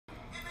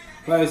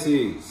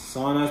Pisces,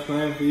 song that's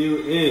playing for you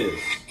is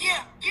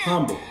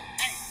humble.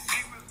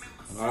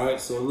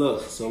 Alright, so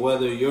look, so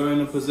whether you're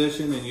in a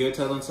position and you're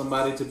telling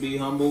somebody to be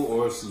humble,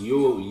 or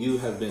you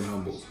have been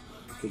humbled.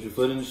 Put your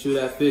foot in the shoe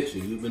that fits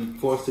you. You've been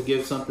forced to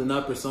give something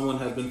up, or someone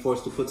has been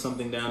forced to put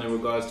something down in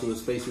regards to a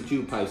space with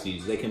you,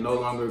 Pisces. They can no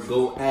longer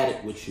go at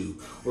it with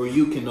you, or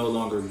you can no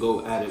longer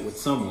go at it with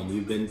someone.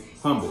 You've been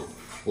humbled,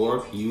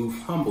 or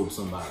you've humbled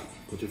somebody.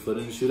 Put your foot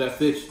in the shoe that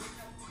fits you.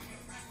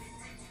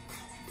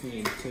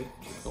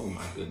 Oh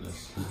my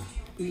goodness.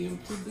 You're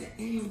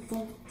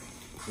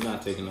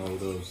not taking all of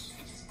those.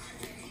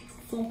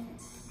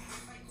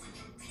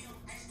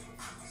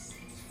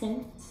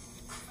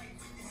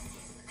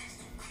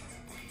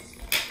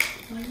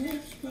 My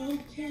lips go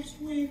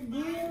just went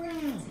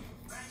around.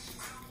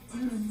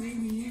 Put a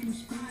baby in a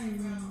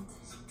spiral.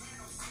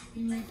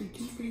 You have to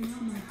keep it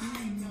on my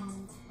hand now.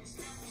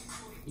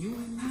 You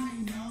and I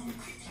know.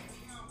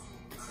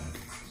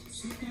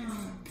 Sit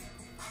down.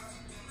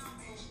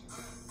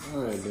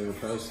 Alright there,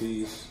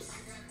 Pisces.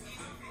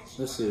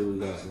 Let's see what we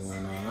got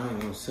going on. I ain't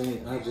gonna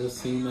say, I just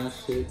seen that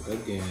shit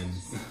again.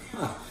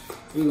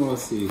 We're gonna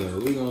see though,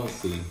 we're gonna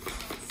see.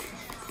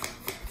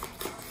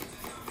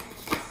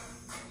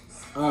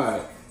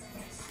 Alright.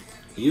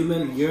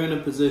 You're in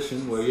a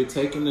position where you're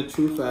taking the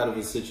truth out of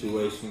a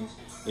situation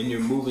and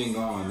you're moving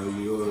on,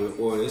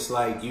 or it's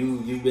like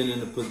you've been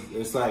in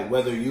it's like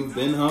whether you've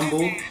been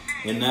humbled,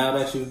 and now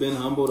that you've been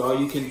humbled, all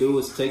you can do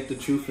is take the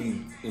truth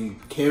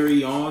and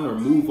carry on, or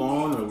move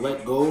on, or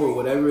let go, or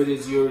whatever it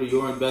is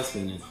you're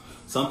investing in.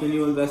 Something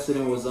you invested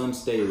in was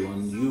unstable,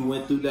 and you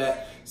went through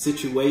that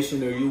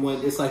situation, or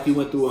it's like you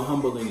went through a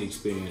humbling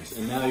experience,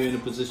 and now you're in a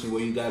position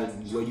where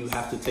where you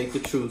have to take the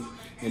truth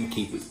and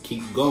keep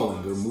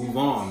going, or move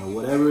on, or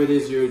whatever it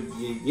is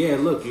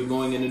look, you're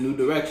going in a new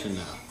direction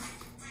now.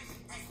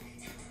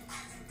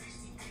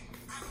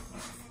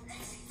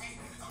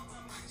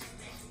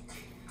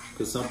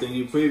 Because something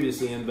you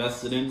previously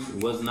invested in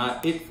was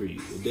not it for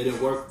you. It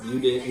didn't work.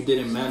 It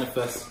didn't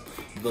manifest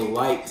the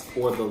light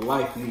or the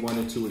life you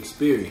wanted to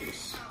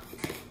experience.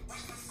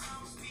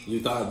 You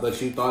thought it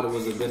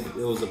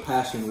was a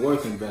passion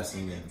worth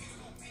investing in.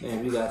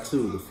 Man, you got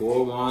two, the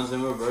Four of Wands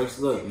in reverse.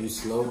 Look, you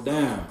slowed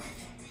down.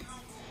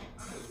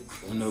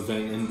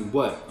 And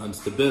what?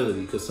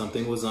 Instability, because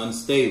something was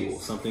unstable.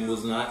 Something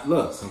was not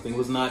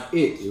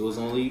it. It was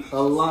only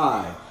a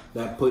lie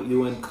that put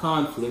you in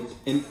conflict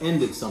and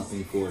ended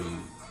something for you.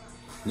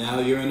 Now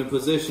you're in a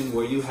position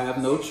where you have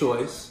no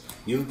choice.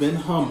 You've been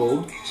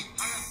humbled.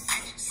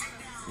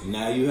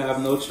 Now you have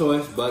no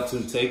choice but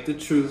to take the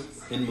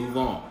truth and move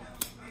on.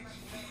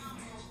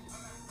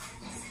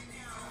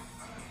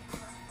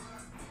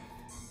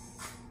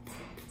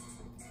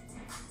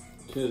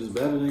 Shit is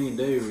better than your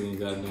day reading,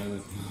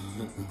 goddammit.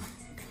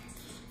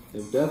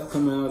 If death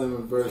come out in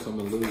reverse, I'm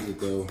gonna lose it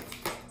though.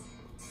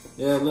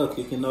 Yeah, look,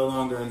 you can no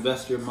longer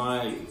invest your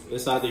mind.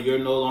 It's either you're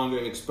no longer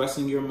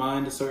expressing your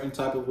mind a certain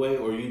type of way,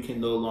 or you can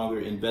no longer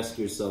invest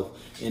yourself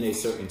in a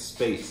certain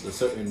space, a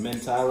certain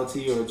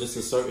mentality, or just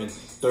a certain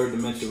third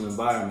dimensional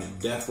environment.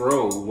 Death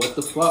row. What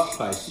the fuck,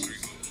 Pisces?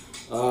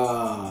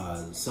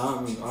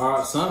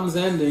 Something's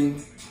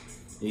ending.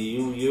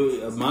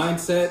 A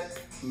mindset.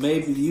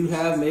 Maybe you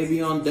have,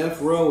 maybe on death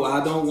row.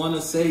 I don't want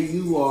to say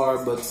you are,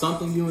 but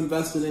something you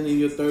invested in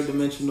your third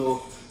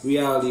dimensional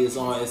reality is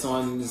on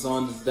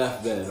the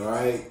deathbed. All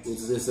right,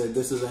 this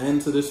is an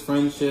end to this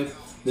friendship.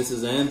 This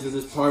is an end to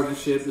this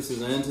partnership. This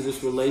is an end to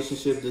this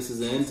relationship. This is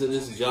an end to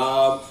this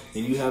job,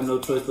 and you have no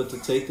choice but to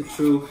take the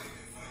truth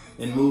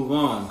and move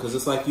on. Because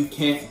it's like you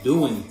can't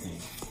do anything,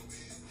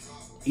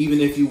 even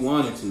if you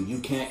wanted to. You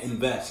can't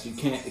invest. You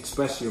can't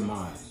express your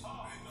mind.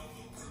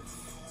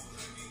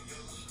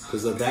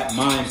 Because of that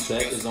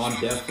mindset is on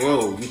death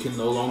row. You can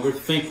no longer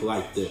think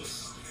like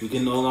this. You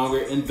can no longer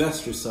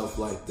invest yourself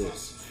like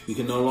this. You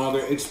can no longer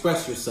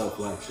express yourself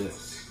like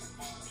this.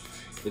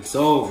 It's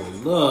over.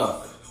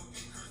 Look.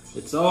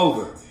 It's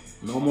over.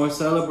 No more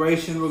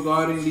celebration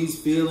regarding these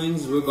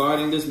feelings,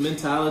 regarding this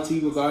mentality,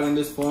 regarding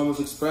this form of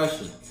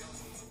expression.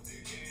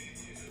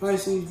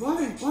 Pisces,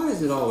 why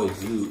is it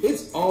always you?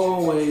 It's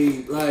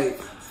always like,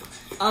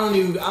 I don't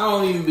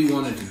even be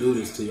wanting to do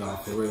this to y'all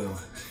for real.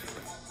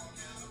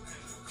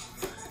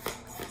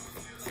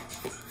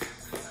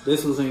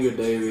 This was in your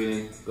day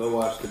reading. Go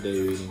watch the day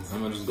reading.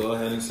 I'm going to just go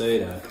ahead and say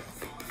that.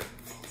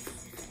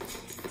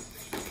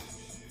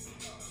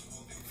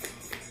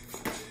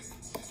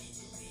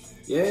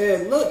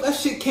 Yeah, look, that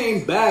shit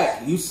came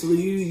back.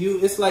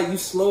 It's like you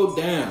slowed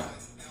down.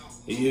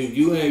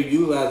 You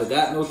either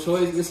got no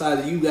choice. It's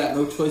either you got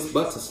no choice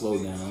but to slow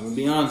down. I'm going to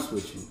be honest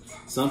with you.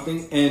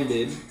 Something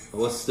ended.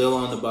 What's still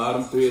on the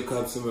bottom, Three of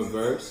Cups in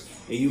reverse.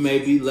 And you may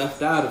be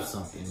left out of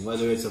something,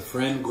 whether it's a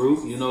friend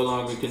group. You no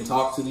longer can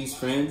talk to these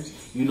friends.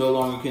 You no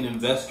longer can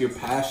invest your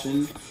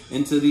passion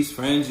into these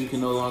friends. You can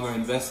no longer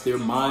invest their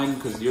mind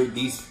because you're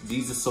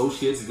these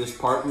associates, this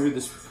partner,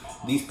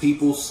 these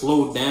people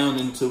slowed down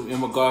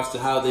in regards to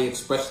how they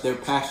express their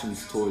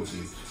passions towards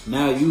you.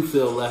 Now you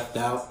feel left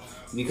out.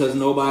 because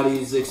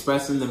nobody's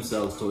expressing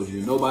themselves towards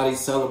you. Nobody's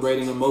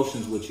celebrating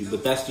emotions with you.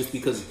 But that's just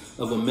because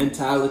of a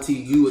mentality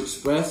you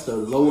expressed, a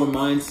lower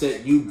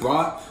mindset you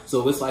brought.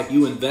 So it's like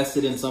you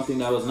invested in something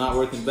that was not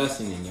worth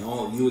investing in.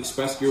 You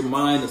expressed your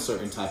mind a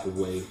certain type of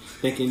way,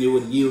 thinking it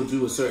would yield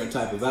you a certain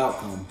type of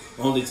outcome,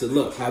 only to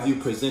look, have you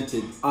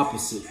presented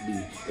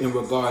oppositely in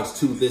regards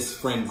to this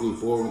friend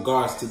group or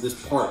regards to this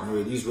partner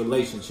or these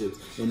relationships.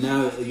 And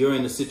now you're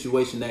in a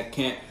situation that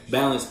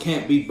balance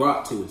can't be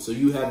brought to it. So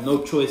you have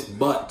no choice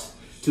but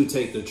to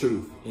take the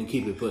truth and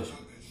keep it pushing.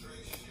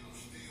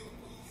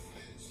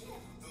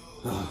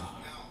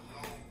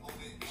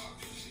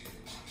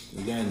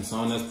 Again, the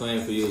song that's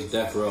playing for you is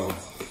Death Row.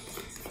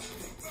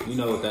 You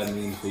know what that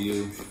means for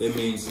you. It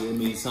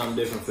means something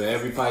different for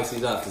every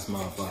Pisces out this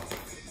motherfucker.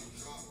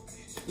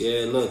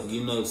 Yeah, look,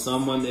 you know,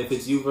 someone, if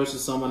it's you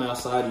versus someone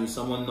outside you,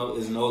 someone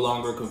is no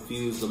longer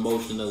confused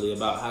emotionally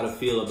about how to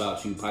feel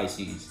about you,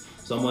 Pisces.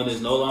 Someone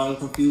is no longer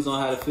confused on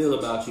how to feel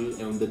about you,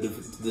 and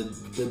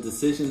the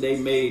decision they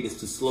made is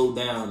to slow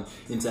down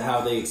into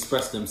how they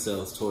express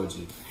themselves towards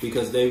you,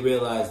 because they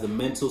realize the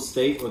mental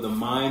state or the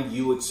mind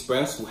you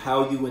express,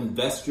 how you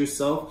invest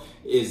yourself,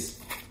 is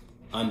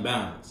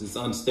unbalanced. It's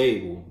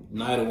unstable.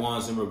 Knight of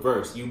Wands in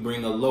reverse. You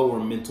bring a lower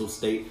mental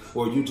state,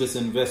 or you just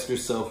invest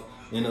yourself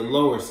in a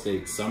lower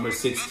state. Summer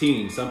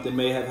 16. Something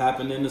may have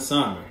happened in the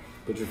summer.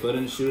 Put your foot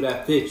in the shoe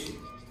that fits you.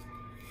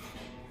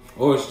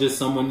 Or it's just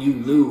someone you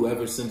knew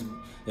ever since,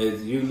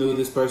 you knew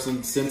this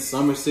person since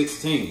summer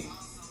 16.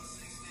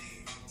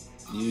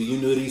 You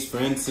knew these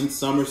friends since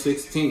summer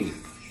 16.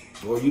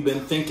 Or you've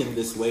been thinking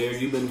this way, or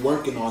you've been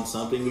working on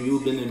something, or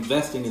you've been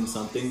investing in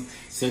something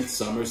since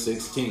summer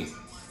 16.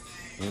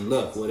 And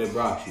look what it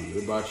brought you.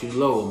 It brought you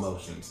low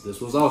emotions.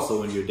 This was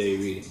also in your day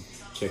reading.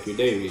 Check your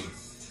day reading.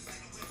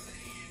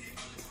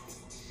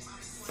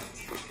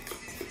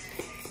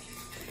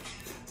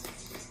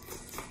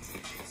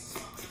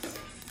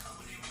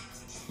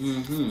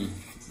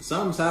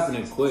 Something's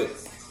happening quick.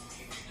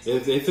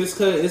 If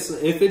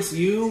it's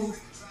you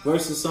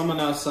versus someone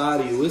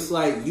outside of you, it's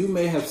like you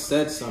may have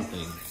said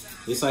something.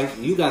 It's like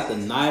you got the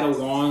Knight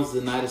of Wands,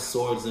 the Knight of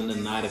Swords, and the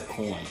Knight of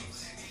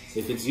Coins.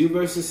 If it's you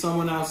versus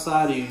someone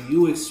outside of you,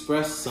 you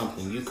expressed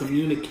something, you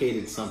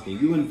communicated something,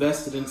 you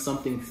invested in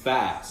something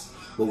fast.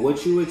 But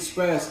what you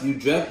expressed, you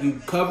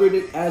covered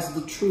it as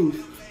the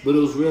truth, but it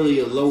was really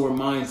a lower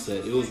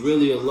mindset. It was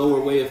really a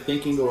lower way of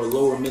thinking or a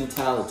lower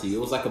mentality. It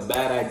was like a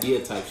bad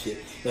idea type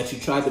shit that you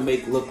tried to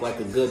make look like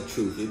a good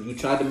truth. You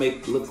tried to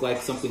make look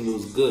like something that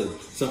was good,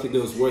 something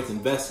that was worth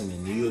investing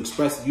in. You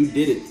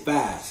did it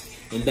fast.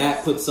 And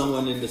that put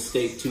someone in the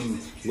state to,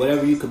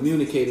 whatever you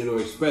communicated or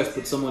expressed,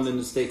 put someone in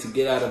the state to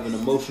get out of an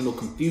emotional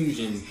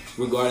confusion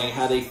regarding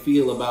how they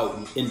feel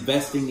about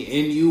investing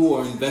in you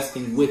or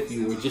investing with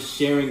you or just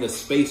sharing a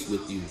space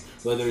with you.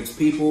 Whether it's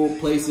people,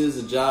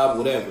 places, a job,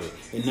 whatever.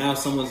 And now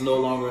someone's no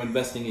longer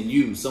investing in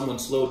you. Someone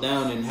slowed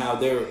down in how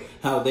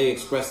they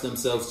express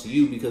themselves to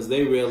you because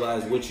they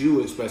realize what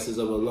you express is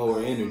of a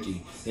lower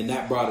energy. And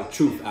that brought a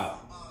truth out.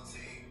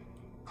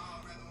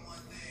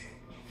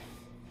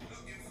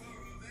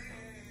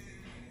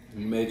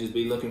 You may just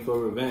be looking for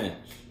revenge.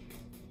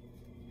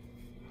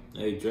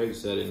 Hey, Drake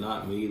said it,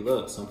 not me.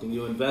 Look, something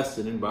you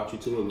invested in brought you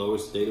to a lower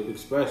state of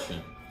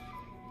expression.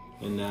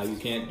 And now you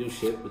can't do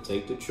shit but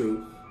take the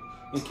truth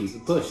and keep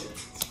it pushing.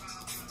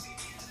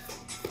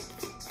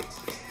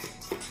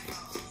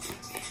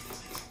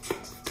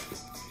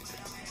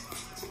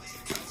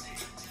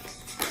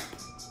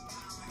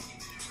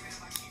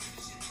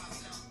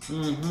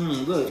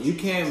 Look, you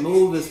can't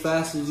move as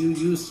fast as you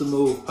used to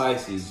move,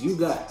 Pisces. You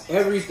got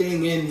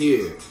everything in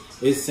here.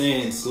 It's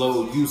saying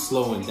you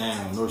slowing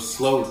down or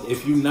slow.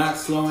 If you're not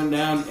slowing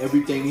down,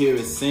 everything here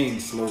is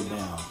saying slow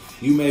down.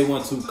 You may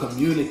want to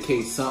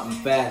communicate something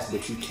fast,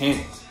 but you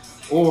can't.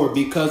 Or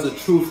because a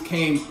truth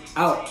came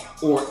out,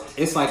 or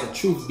it's like a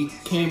truth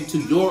came to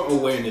your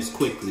awareness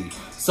quickly.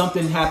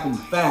 Something happened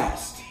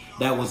fast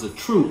that was a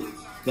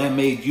truth that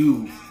made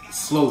you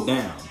slow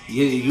down.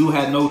 You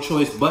had no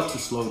choice but to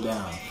slow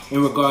down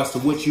in regards to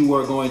what you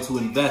were going to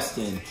invest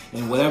in.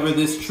 And whatever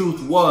this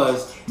truth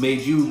was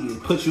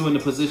put you in a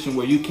position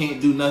where you can't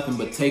do nothing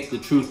but take the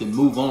truth and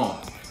move on.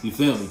 You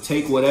feel me?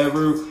 Take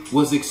whatever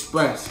was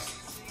expressed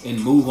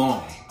and move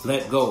on.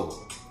 Let go.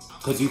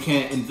 Because you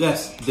can't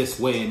invest this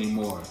way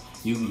anymore.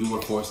 You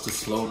were forced to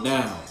slow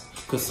down.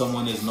 Because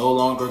someone is no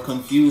longer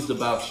confused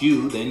about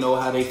you. They know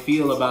how they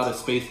feel about a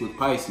space with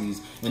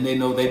Pisces. And they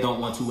know they don't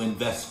want to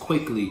invest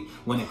quickly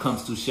when it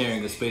comes to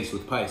sharing a space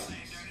with Pisces.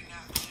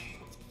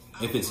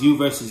 If it's you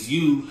versus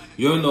you,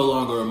 you're no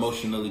longer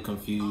emotionally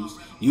confused.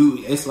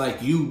 It's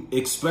like you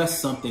expressed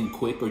something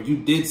quick or you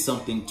did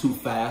something too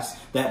fast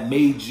that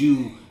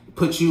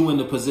put you in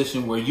the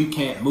position where you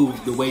can't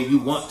move the way you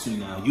want to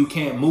now. You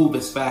can't move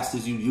as fast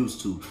as you used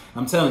to.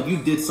 I'm telling you,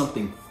 you did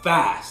something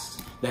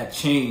fast that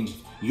changed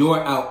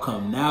your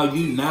outcome. Now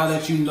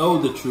that you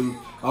know the truth,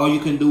 all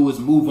you can do is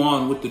move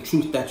on with the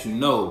truth that you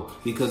know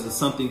because of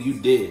something you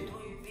did.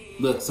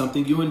 Look,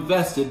 something you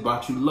invested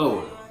brought you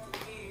lower.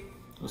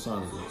 What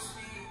song is this?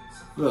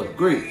 Look,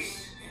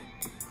 Greece.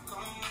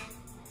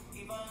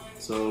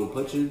 It's So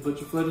put your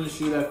foot in the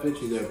shoe that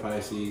fits you there,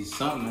 Pisces.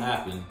 Something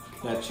happened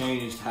that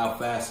changed how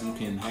fast you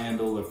can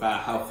handle or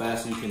how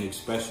fast you can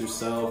express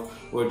yourself,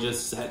 or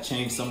just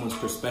change someone's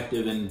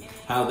perspective and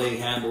how they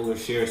handle or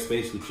share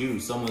space with you.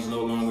 Someone's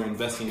no longer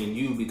investing in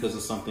you because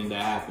of something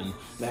that happened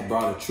that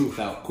brought a truth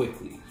out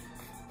quickly.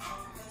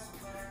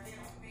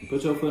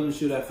 Put your foot in the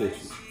shoe that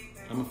fits you.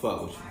 I'm gonna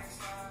fuck with you.